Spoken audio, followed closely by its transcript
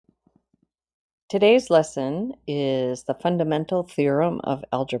Today's lesson is the Fundamental Theorem of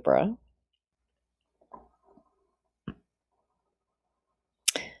Algebra.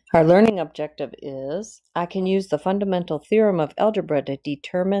 Our learning objective is, I can use the Fundamental Theorem of Algebra to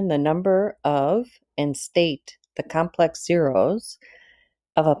determine the number of and state the complex zeros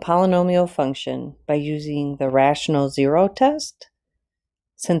of a polynomial function by using the rational zero test,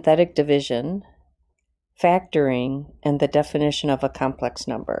 synthetic division, factoring, and the definition of a complex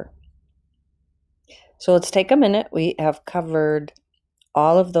number. So let's take a minute. We have covered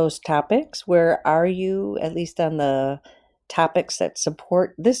all of those topics. Where are you, at least on the topics that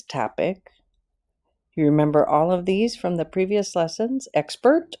support this topic? You remember all of these from the previous lessons?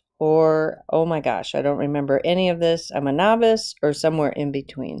 Expert or, oh my gosh, I don't remember any of this. I'm a novice, or somewhere in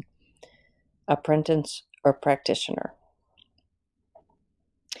between. Apprentice or practitioner.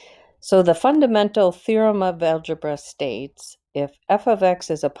 So the Fundamental Theorem of Algebra states, if f of x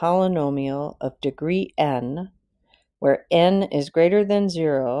is a polynomial of degree n, where n is greater than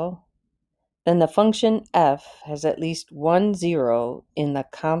 0, then the function f has at least one zero in the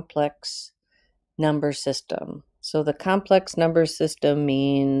complex number system. So the complex number system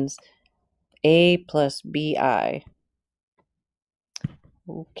means a plus bi.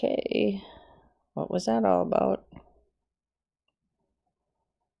 Okay, what was that all about?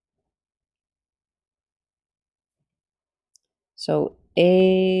 So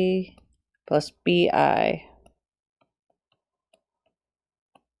a plus bi.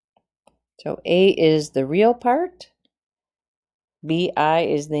 So a is the real part, bi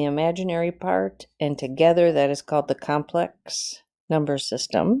is the imaginary part, and together that is called the complex number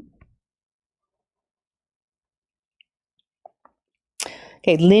system.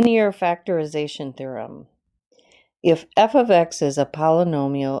 Okay, linear factorization theorem. If f of x is a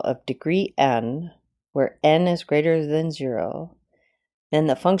polynomial of degree n, where n is greater than 0, then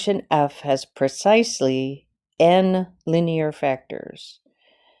the function f has precisely n linear factors.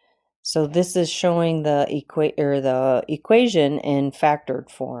 So this is showing the equation in factored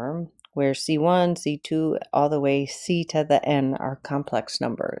form, where C1, C2, all the way C to the n are complex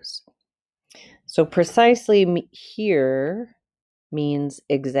numbers. So precisely here means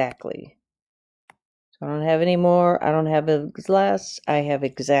exactly. So I don't have any more, I don't have less, I have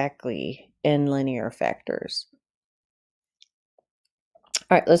exactly n linear factors.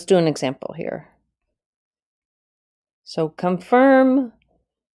 All right, let's do an example here. So confirm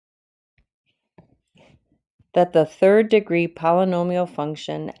that the third degree polynomial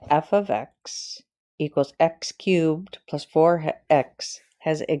function f of x equals x cubed plus 4x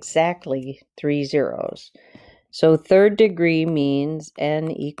has exactly 3 zeros. So third degree means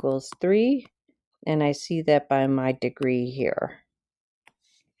n equals 3, and I see that by my degree here.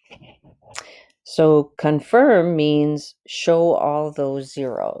 So confirm means show all those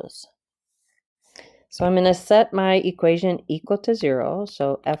zeros. So I'm going to set my equation equal to 0.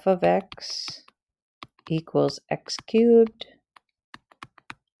 So f of x equals x cubed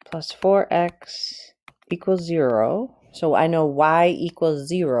plus 4x equals 0. So I know y equals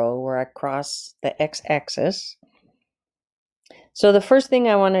 0 where I cross the x-axis. So the first thing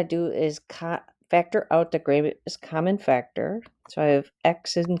I want to do is factor out the greatest common factor. So I have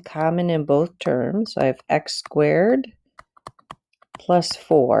x in common in both terms. So I have x squared plus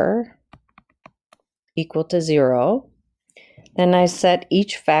 4 equal to 0. Then I set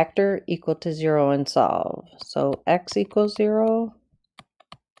each factor equal to 0 and solve. So x equals 0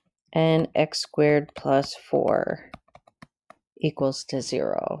 and x squared plus 4 equals to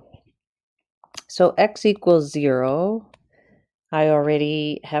 0. So x equals 0, I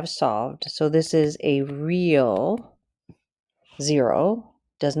already have solved. So this is a real 0,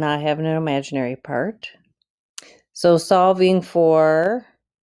 does not have an imaginary part. So solving for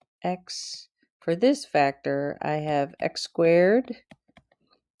x, for this factor, I have x squared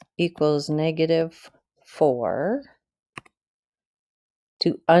equals negative 4.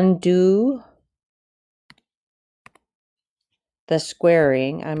 To undo the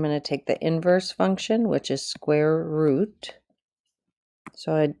squaring, I'm going to take the inverse function, which is square root.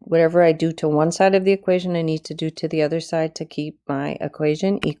 So whatever I do to one side of the equation, I need to do to the other side to keep my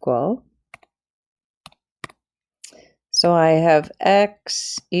equation equal. So I have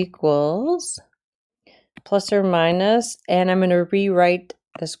x equals plus or minus, and I'm going to rewrite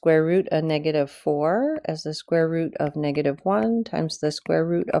the square root of negative 4 as the square root of negative 1 times the square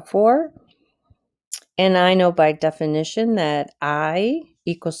root of 4. And I know by definition that I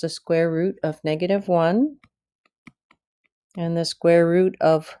equals the square root of negative 1. And the square root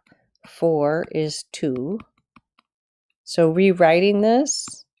of 4 is 2. So rewriting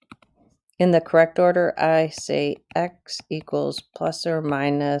this in the correct order, I say x equals plus or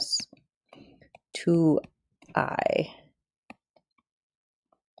minus 2i.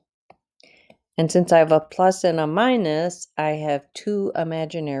 And since I have a plus and a minus, I have two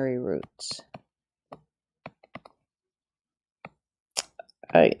imaginary roots.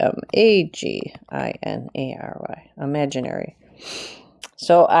 I-M-A-G-I-N-A-R-Y, imaginary.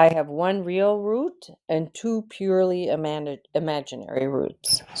 So I have one real root and two purely imaginary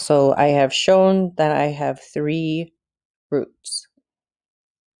roots. So I have shown that I have three roots.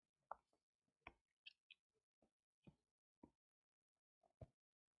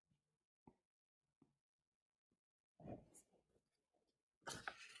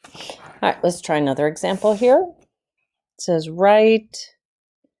 All right, let's try another example here. It says write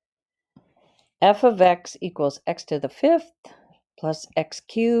f of x equals x to the fifth plus x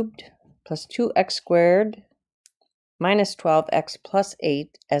cubed plus 2x squared minus 12x plus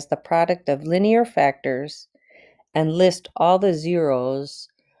 8 as the product of linear factors, and list all the zeros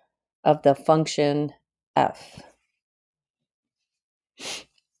of the function f.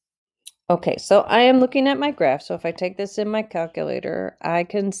 Okay, so I am looking at my graph. So if I take this in my calculator, I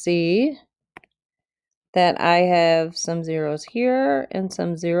can see that I have some zeros here and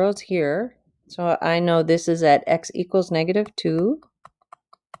some zeros here. So I know this is at x equals -2.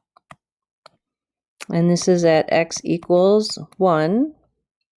 And this is at x equals 1.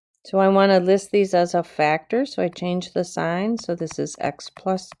 So I want to list these as a factor. So I change the sign. So this is x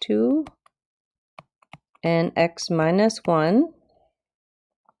plus 2 and x minus 1.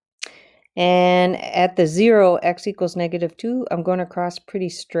 And at the 0, x equals -2, I'm going to cross pretty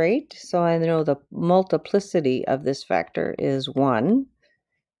straight. So I know the multiplicity of this factor is 1.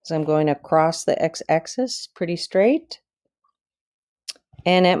 So I'm going to cross the x-axis pretty straight.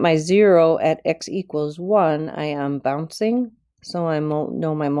 And at my 0, at x equals 1, I am bouncing. So I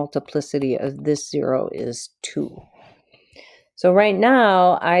know my multiplicity of this 0 is 2. So right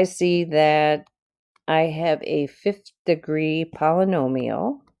now, I see that I have a fifth degree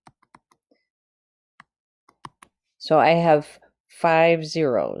polynomial. So I have 5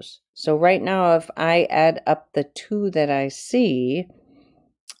 zeros. So right now, if I add up the 2 that I see,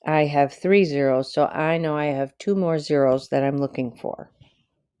 I have 3 zeros. So I know I have 2 more zeros that I'm looking for.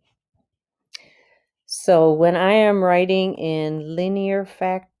 So when I am writing in linear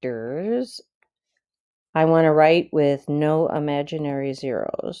factors, I want to write with no imaginary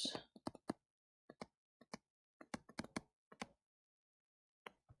zeros.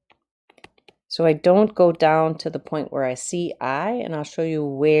 So I don't go down to the point where I see I, and I'll show you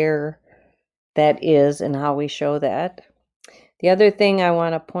where that is and how we show that. The other thing I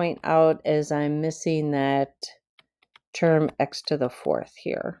want to point out is I'm missing that term x to the fourth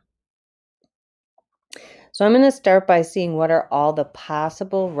here. So I'm going to start by seeing what are all the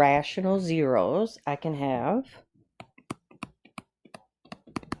possible rational zeros I can have.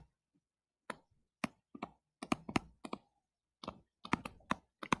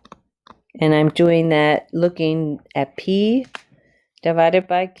 And I'm doing that looking at P divided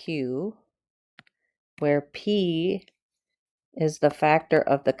by Q, where P is the factor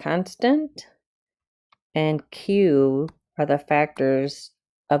of the constant and Q are the factors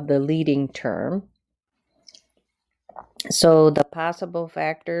of the leading term. So the possible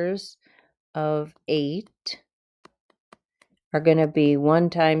factors of 8 are going to be 1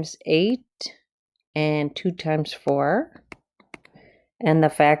 times 8 and 2 times 4. And the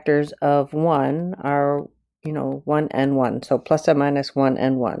factors of 1 are, 1 and 1. So plus or minus 1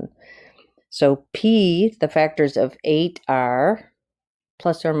 and 1. So P, the factors of 8 are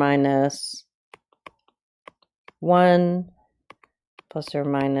plus or minus 1, plus or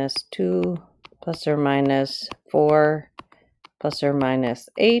minus 2, plus or minus 4, plus or minus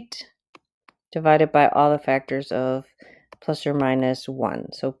 8, divided by all the factors of plus or minus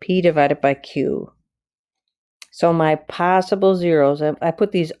 1. So P divided by Q. So my possible zeros, I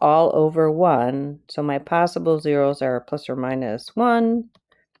put these all over 1. So my possible zeros are plus or minus 1,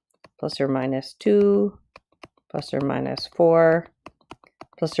 plus or minus 2, plus or minus 4,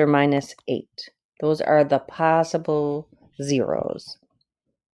 plus or minus 8. Those are the possible zeros.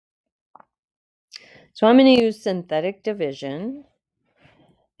 So I'm going to use synthetic division,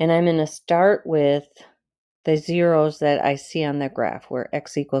 and I'm going to start with the zeros that I see on the graph, where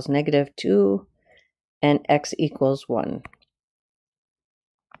x equals -2 and x equals 1.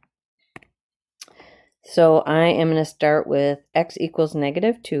 So I am going to start with x equals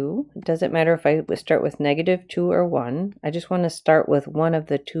 -2. It doesn't matter if I start with -2 or 1. I just want to start with one of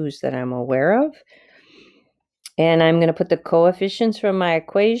the 2's that I'm aware of. And I'm going to put the coefficients from my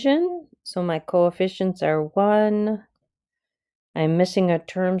equation. So my coefficients are 1. I'm missing a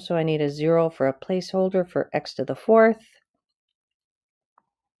term, so I need a 0 for a placeholder for x to the fourth.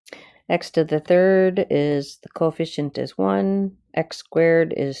 X to the third is, the coefficient is 1. X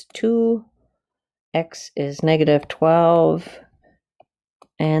squared is 2. X is negative 12.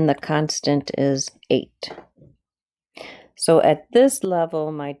 And the constant is 8. So at this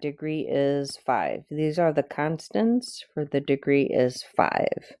level, my degree is 5. These are the constants for the degree is 5.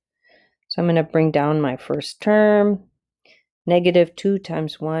 So I'm going to bring down my first term. Negative 2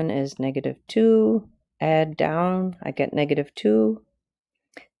 times 1 is negative 2. Add down, I get negative 2.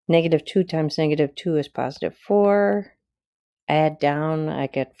 Negative 2 times negative 2 is positive 4. Add down, I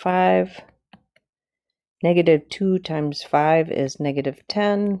get 5. Negative 2 times 5 is negative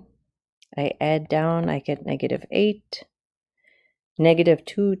 10. I add down, I get negative 8. Negative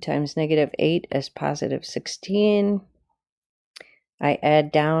 2 times negative 8 is positive 16. I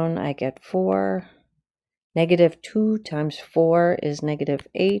add down, I get 4. Negative 2 times 4 is negative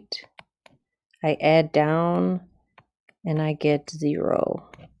 8. I add down, and I get 0.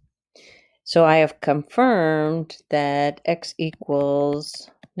 So I have confirmed that x equals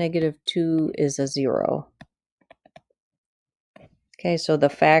negative 2 is a 0. Okay, so the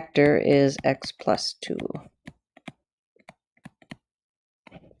factor is x plus 2.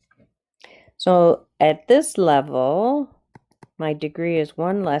 So at this level, my degree is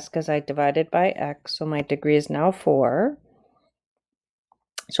 1 less because I divided by x, so my degree is now 4.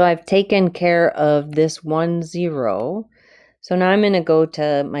 So I've taken care of this 1, 0. So now I'm going to go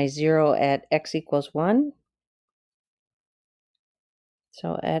to my 0 at x equals 1.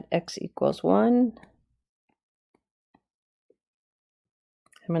 So at x equals 1,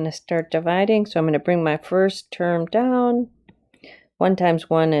 I'm going to start dividing. So I'm going to bring my first term down. 1 times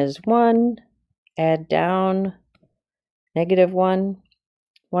 1 is 1. Add down, negative 1.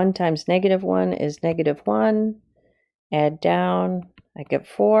 1 times negative 1 is negative 1. Add down, I get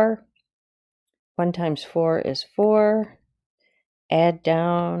 4. 1 times 4 is 4. Add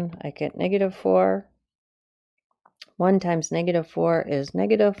down, I get negative 4. 1 times negative 4 is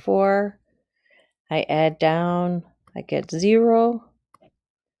negative 4. I add down, I get 0.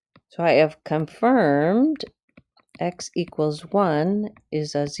 So I have confirmed x equals 1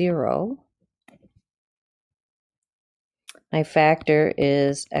 is a 0. My factor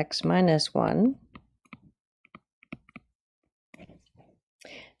is x minus 1.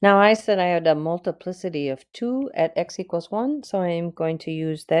 Now I said I had a multiplicity of 2 at x equals 1, so I'm going to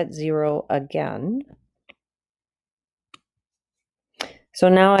use that 0 again. So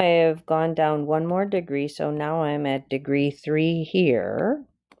now I have gone down 1 more degree, so now I'm at degree 3 here.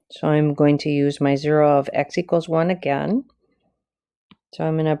 So I'm going to use my 0 of x equals 1 again. So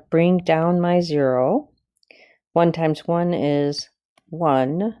I'm going to bring down my 0. 1 times 1 is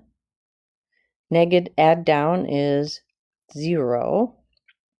 1. Negative add down is 0.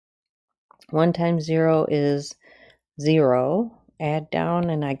 1 times 0 is 0. Add down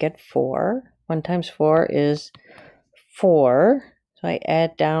and I get 4. 1 times 4 is 4. So I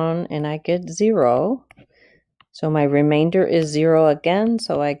add down and I get 0. So my remainder is 0 again.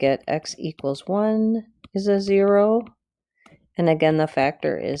 So I get x equals 1 is a 0. And again, the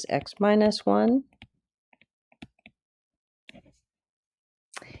factor is x minus 1.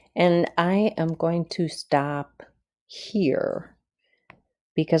 And I am going to stop here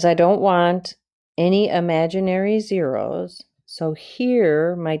because I don't want any imaginary zeros. So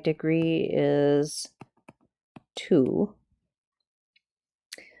here my degree is 2.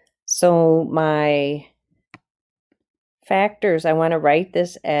 So my factors, I want to write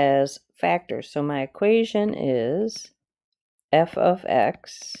this as factors. So my equation is f of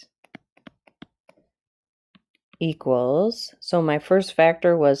x equals, so my first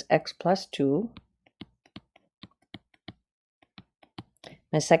factor was x plus 2.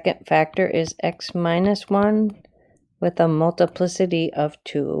 My second factor is x minus 1 with a multiplicity of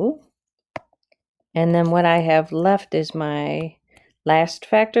 2. And then what I have left is my last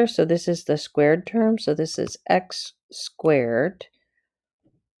factor. So this is the squared term. So this is x squared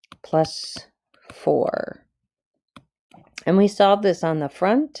plus 4. And we solved this on the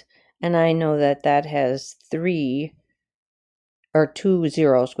front. And I know that that has 2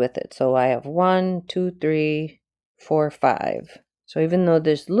 zeros with it. So I have 1, 2, 3, 4, 5. So even though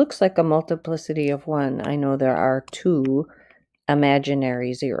this looks like a multiplicity of 1, I know there are 2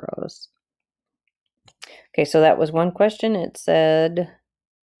 imaginary zeros. Okay, so that was one question. It said,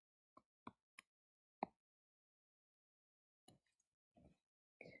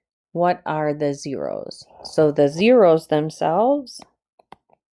 what are the zeros? So the zeros themselves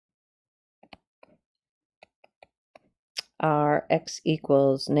are x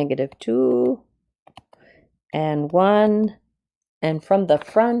equals negative 2 and 1. And from the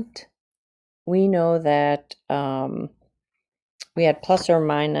front, we know that we had plus or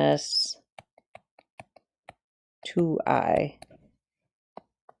minus 2i.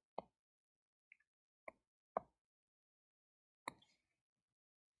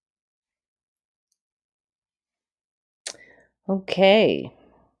 Okay,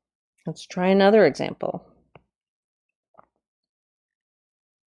 let's try another example.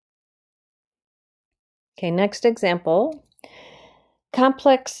 Okay, next example.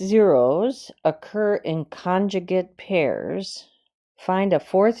 Complex zeros occur in conjugate pairs. Find a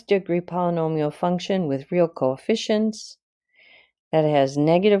fourth degree polynomial function with real coefficients that has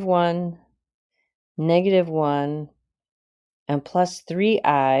 -1, -1, and plus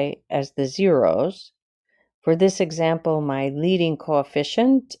 3i as the zeros. For this example, my leading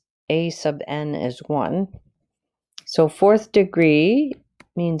coefficient, a sub n, is 1. So fourth degree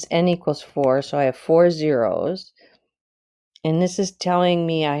means n equals 4, so I have 4 zeros. And this is telling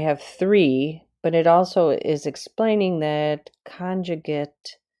me I have 3, but it also is explaining that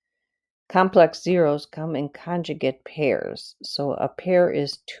complex zeros come in conjugate pairs. So a pair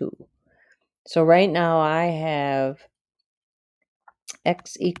is 2. So right now I have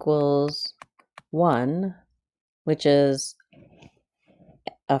x equals 1, which is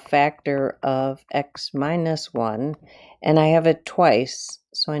a factor of x minus 1, and I have it twice,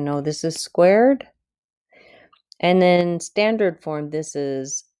 so I know this is squared. And then standard form, this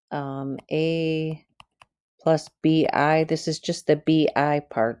is a plus bi. This is just the bi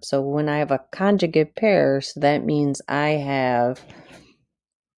part. So when I have a conjugate pair, so that means I have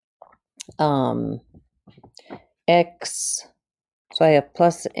x, so I have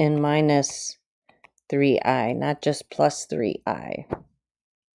plus and minus 3i, not just plus 3i.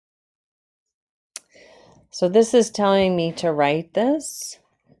 So this is telling me to write this,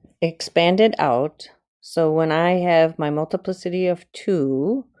 expand it out. So when I have my multiplicity of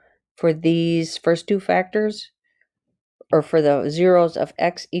 2 for these first two factors, or for the zeros of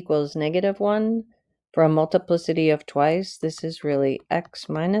x equals -1, for a multiplicity of twice, this is really x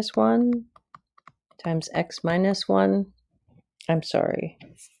minus 1 times x minus 1. I'm sorry.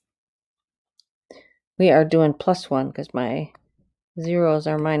 We are doing plus 1 because my zeros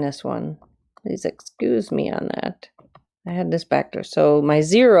are -1. Please excuse me on that. I had this backwards. So my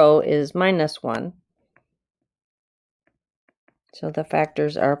 0 is -1. So the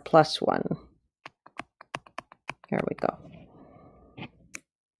factors are plus 1. Here we go.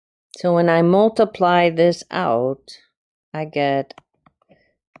 So when I multiply this out, I get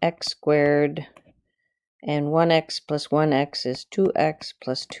x squared, and 1x plus 1x is 2x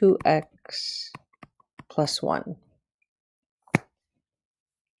plus 2x plus 1.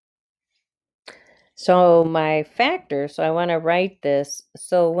 So my factor, so I want to write this.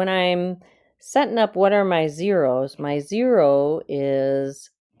 So when I'm setting up what are my zeros, my 0 is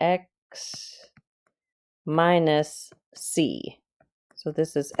x minus c. So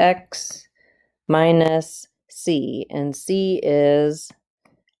this is x minus c, and c is,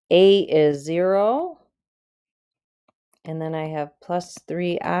 a is 0, and then I have plus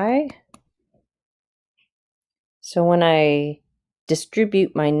 3i. So when I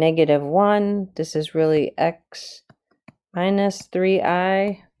distribute my -1, this is really x minus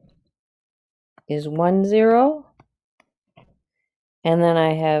 3i is 1, 0. And then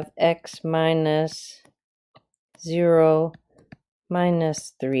I have x minus 0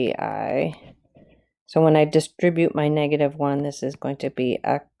 minus 3i. So when I distribute my -1, this is going to be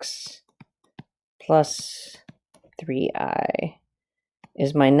x plus 3i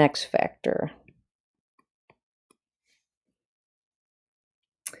is my next factor.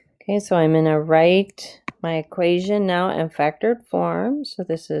 Okay, so I'm going to write my equation now in factored form. So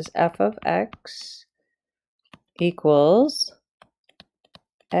this is f of x equals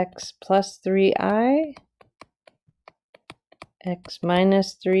x plus 3i, x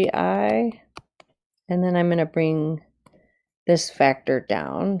minus 3i, and then I'm going to bring this factor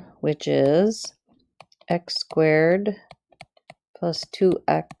down, which is x squared plus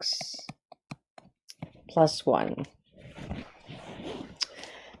 2x plus 1.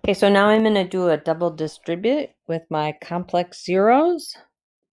 Okay, so now I'm going to do a double distribute with my complex zeros.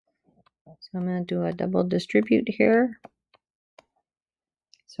 So I'm going to do a double distribute here.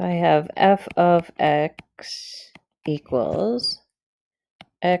 So I have f of x equals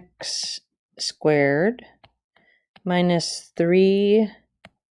x squared minus 3xi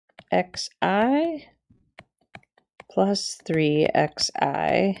plus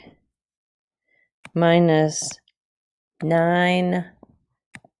 3xi minus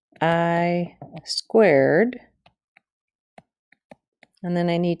 9i squared. And then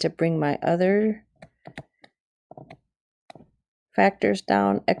I need to bring my other factors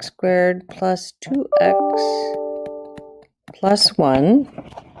down, x squared plus 2x plus 1.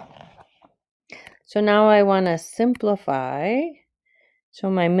 So now I want to simplify. So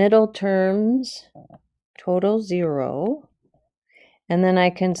my middle terms total 0. And then I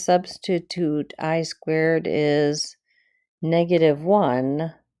can substitute I squared is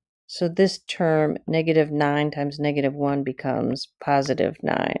 -1. So this term, -9 times -1, becomes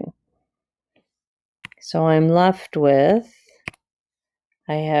 +9. So I'm left with,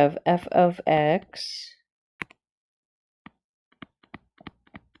 I have f of x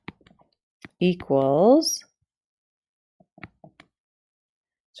equals,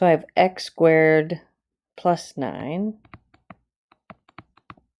 so I have x squared plus 9.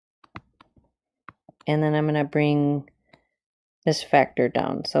 And then I'm going to bring this factor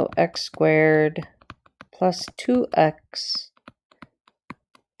down. So x squared plus 2x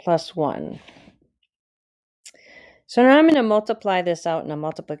plus 1. So now I'm going to multiply this out in a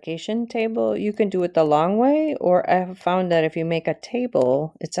multiplication table. You can do it the long way, or I have found that if you make a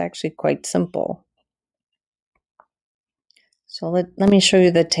table, it's actually quite simple. So let me show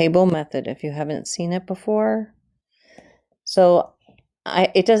you the table method if you haven't seen it before. So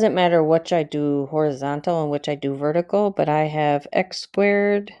it doesn't matter which I do horizontal and which I do vertical, but I have x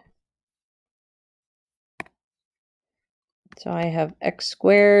squared. So I have x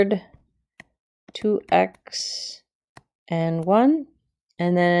squared, 2x, and 1.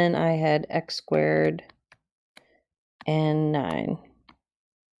 And then I had x squared and 9.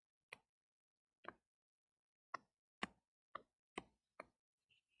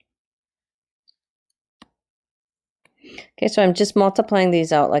 Okay, so I'm just multiplying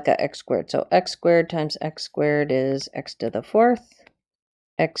these out like a x squared. So x squared times x squared is x to the 4th.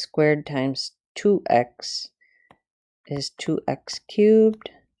 X squared times 2x is 2x cubed.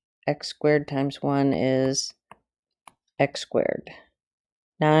 X squared times 1 is x squared.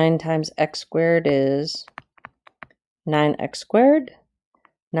 9 times x squared is 9x squared.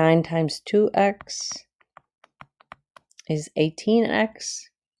 9 times 2x is 18x.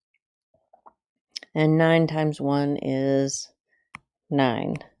 And 9 times 1 is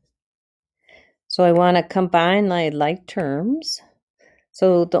 9. So I want to combine my like terms.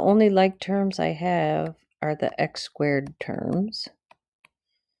 So the only like terms I have are the x squared terms.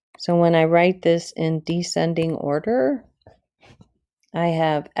 So when I write this in descending order, I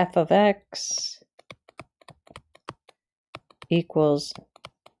have f of x equals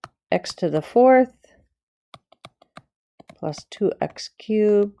x to the 4th plus 2x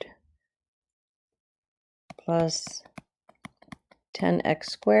cubed plus 10x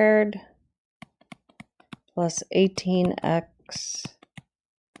squared plus 18x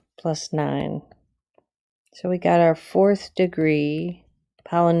plus 9. So we got our 4th degree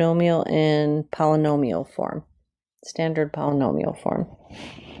polynomial in polynomial form, standard polynomial form.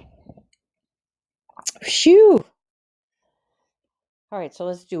 Phew! All right, so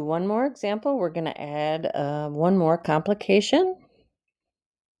let's do one more example. We're going to add one more complication.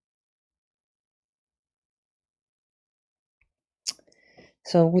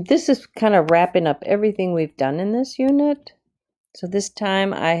 So this is kind of wrapping up everything we've done in this unit. So this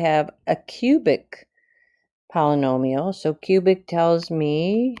time I have a cubic polynomial. So cubic tells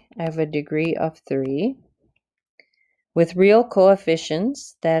me I have a degree of 3 with real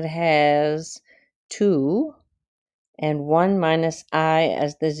coefficients that has 2 and 1 minus I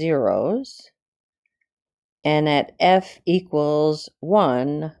as the zeros. And at f equals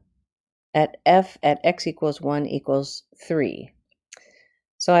 1, at x equals 1 equals 3.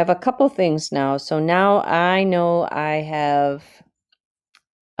 So I have a couple things now. So now I know I have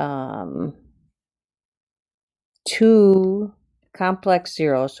 2 complex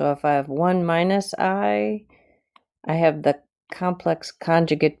zeros. So if I have 1 minus I have the complex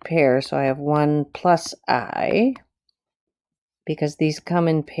conjugate pair. So I have 1 plus I, because these come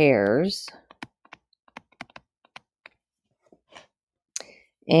in pairs.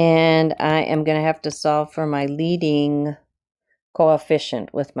 And I am going to have to solve for my leading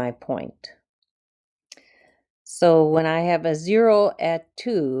coefficient with my point. So when I have a 0 at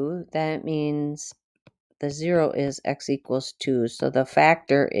 2, that means the 0 is x equals 2. So the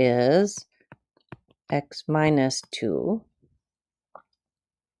factor is x minus 2.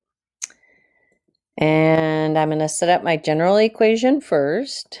 And I'm going to set up my general equation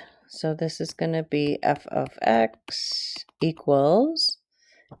first. So this is going to be f of x equals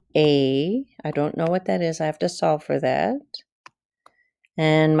a. I don't know what that is. I have to solve for that.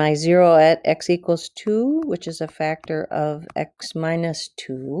 And my 0 at x equals 2, which is a factor of x minus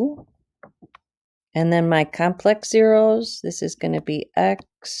 2. And then my complex zeros, this is going to be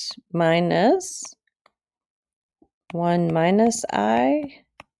x minus 1 minus I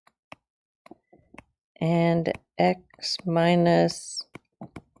and x x minus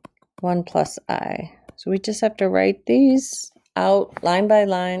 1 plus I. So we just have to write these out line by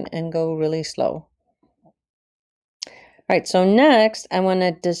line and go really slow. All right, so next I want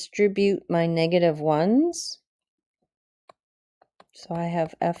to distribute my negative ones. So I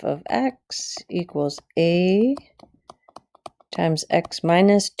have f of x equals a times x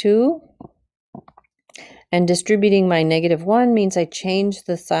minus 2. And distributing my negative 1 means I change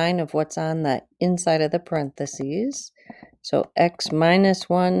the sign of what's on the inside of the parentheses. So x minus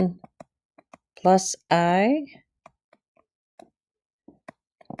 1 plus I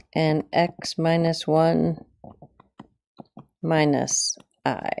and x minus 1 minus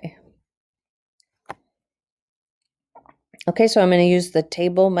I. Okay, so I'm going to use the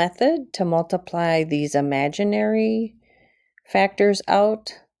table method to multiply these imaginary factors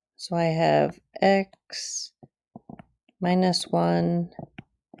out. So I have x minus 1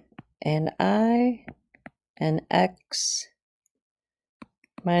 and I and x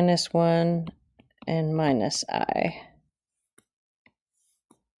minus 1 and minus I.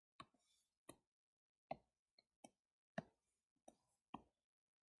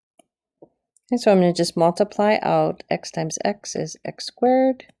 And so I'm going to just multiply out x times x is x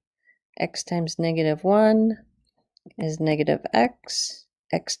squared, x times negative 1 is negative x,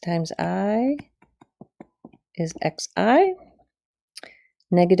 x times I is xi,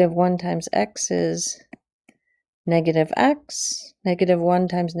 negative 1 times x is negative x, negative 1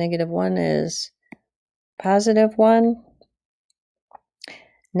 times negative 1 is positive 1,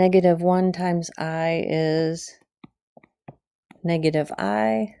 negative 1 times I is negative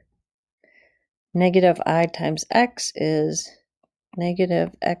I, negative I times x is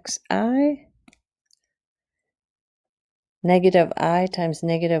negative xi, negative I times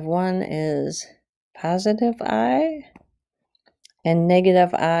negative 1 is positive I, and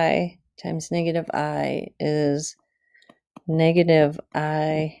negative I times negative I is negative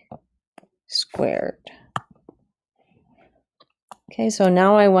I squared. Okay, so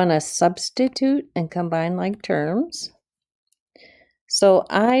now I want to substitute and combine like terms. So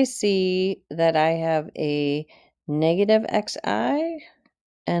I see that I have a negative xi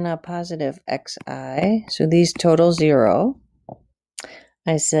and a positive xi. So these total 0.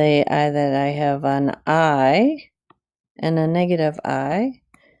 I say that I have an I and a negative I,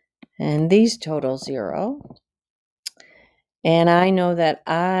 and these total 0. And I know that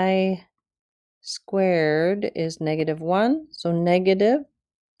I squared is negative 1, so negative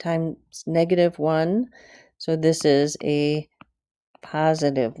times negative 1, so this is a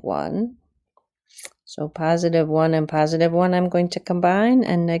positive 1. So positive 1 and positive 1 I'm going to combine,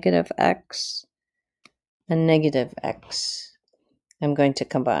 and negative x and negative x I'm going to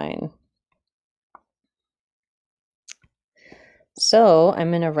combine. So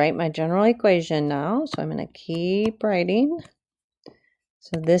I'm going to write my general equation now. So I'm going to keep writing.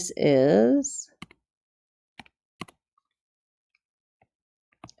 So this is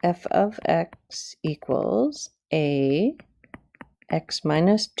f of x equals a x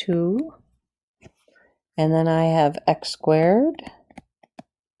minus 2. And then I have x squared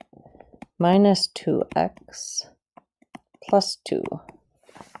minus 2x plus 2.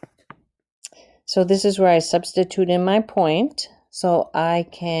 So this is where I substitute in my point. So I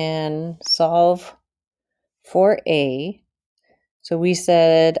can solve for a. So we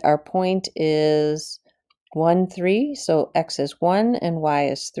said our point is 1, 3. So x is 1 and y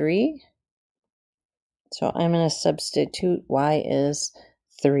is 3. So I'm going to substitute y is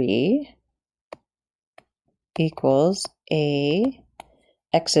 3 equals a.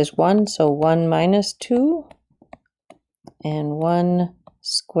 X is 1, so 1 minus 2, and 1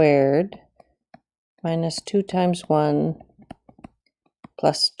 squared minus 2 times 1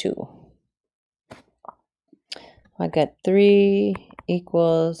 plus 2. I got 3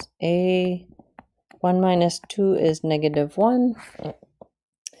 equals a. 1 minus 2 is negative 1,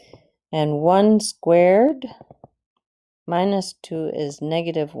 and 1 squared minus 2 is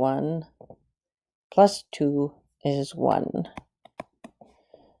negative 1, plus 2 is 1.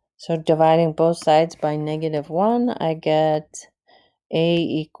 So dividing both sides by negative 1, I get a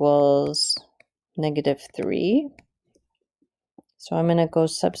equals negative 3. So I'm going to go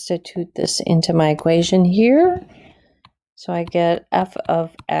substitute this into my equation here. So I get f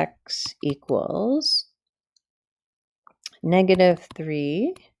of x equals negative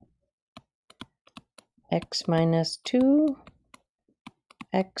 3 x minus 2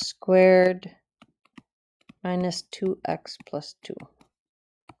 x squared minus 2x plus 2.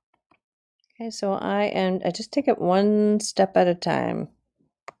 Okay, so I just take it one step at a time.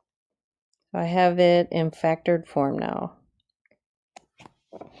 So I have it in factored form now.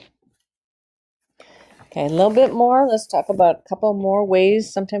 Okay, a little bit more. Let's talk about a couple more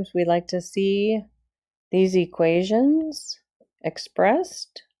ways. Sometimes we like to see these equations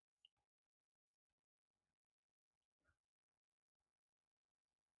expressed.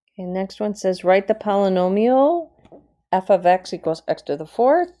 Okay, next one says write the polynomial f of x equals x to the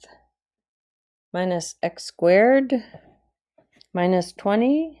fourth minus x squared minus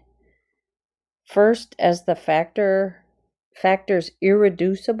 20. First as the factors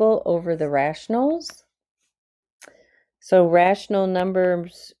irreducible over the rationals. So rational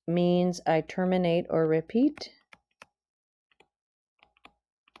numbers means I terminate or repeat.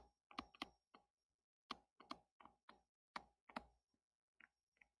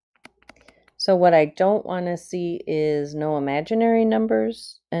 So what I don't want to see is no imaginary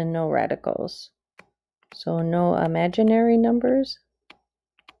numbers and no radicals. So no imaginary numbers.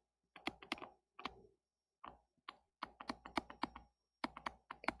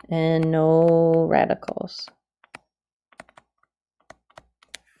 And no radicals.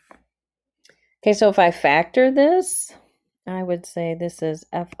 Okay, so if I factor this, I would say this is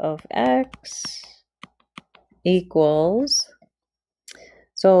f of x equals,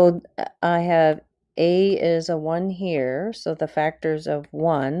 so I have a is a 1 here, so the factors of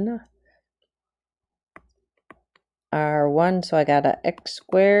 1 are 1, so I got a x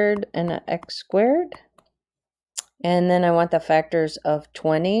squared and a x squared. And then I want the factors of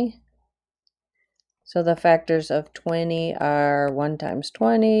 20. So the factors of 20 are 1 times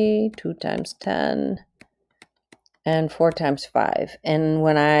 20, 2 times 10, and 4 times 5. And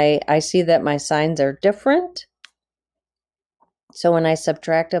when I see that my signs are different, so when I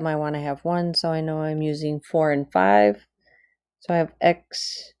subtract them, I want to have 1, so I know I'm using 4 and 5. So I have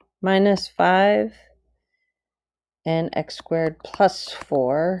x minus 5 and x squared plus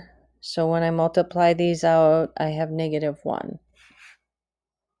 4. So when I multiply these out, I have negative 1.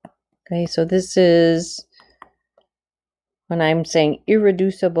 Okay, so this is when I'm saying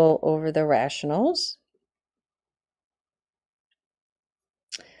irreducible over the rationals.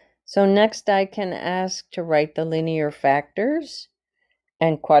 So next I can ask to write the linear factors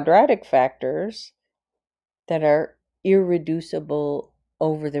and quadratic factors that are irreducible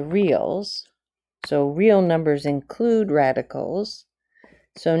over the reals. So real numbers include radicals.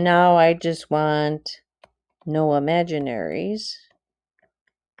 So now I just want no imaginaries.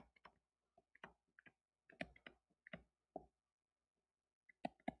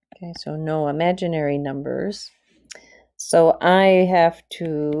 Okay, so no imaginary numbers. So I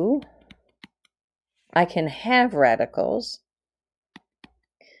can have radicals.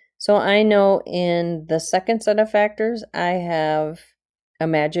 So I know in the second set of factors, I have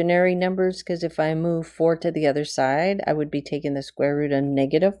imaginary numbers because if I move 4 to the other side, I would be taking the square root of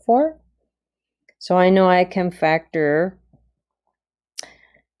negative 4. So I know I can factor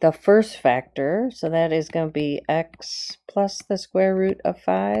the first factor. So that is going to be x plus the square root of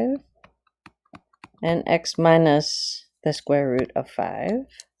 5 and x minus the square root of 5.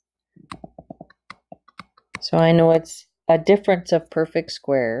 So I know it's a difference of perfect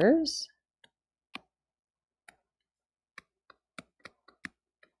squares.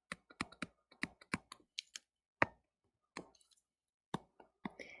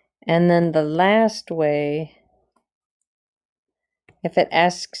 And then the last way, if it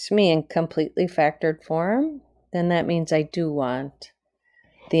asks me in completely factored form, then that means I do want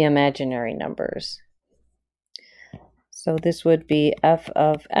the imaginary numbers. So this would be f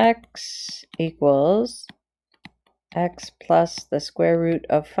of x equals x plus the square root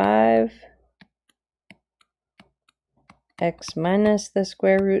of 5, x minus the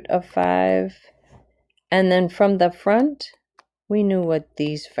square root of 5, and then from the front, we knew what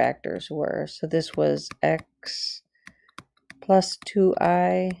these factors were. So this was x plus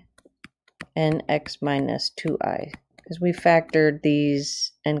 2i and x minus 2i, because we factored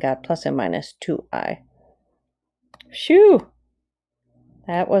these and got plus and minus 2i. Phew!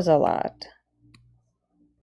 That was a lot.